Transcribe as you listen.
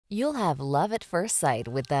You'll have love at first sight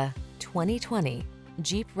with the 2020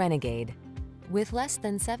 Jeep Renegade. With less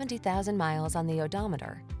than 70,000 miles on the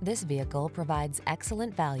odometer, this vehicle provides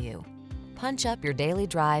excellent value. Punch up your daily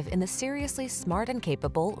drive in the seriously smart and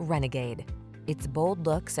capable Renegade. Its bold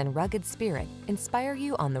looks and rugged spirit inspire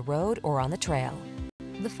you on the road or on the trail.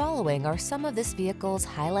 The following are some of this vehicle's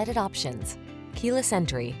highlighted options: keyless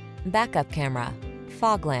entry, backup camera,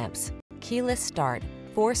 fog lamps, keyless start,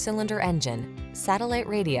 4-cylinder engine, satellite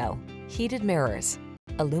radio, heated mirrors,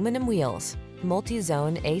 aluminum wheels,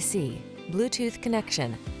 multi-zone AC, Bluetooth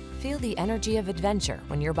connection. Feel the energy of adventure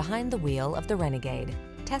when you're behind the wheel of the Renegade.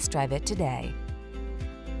 Test drive it today.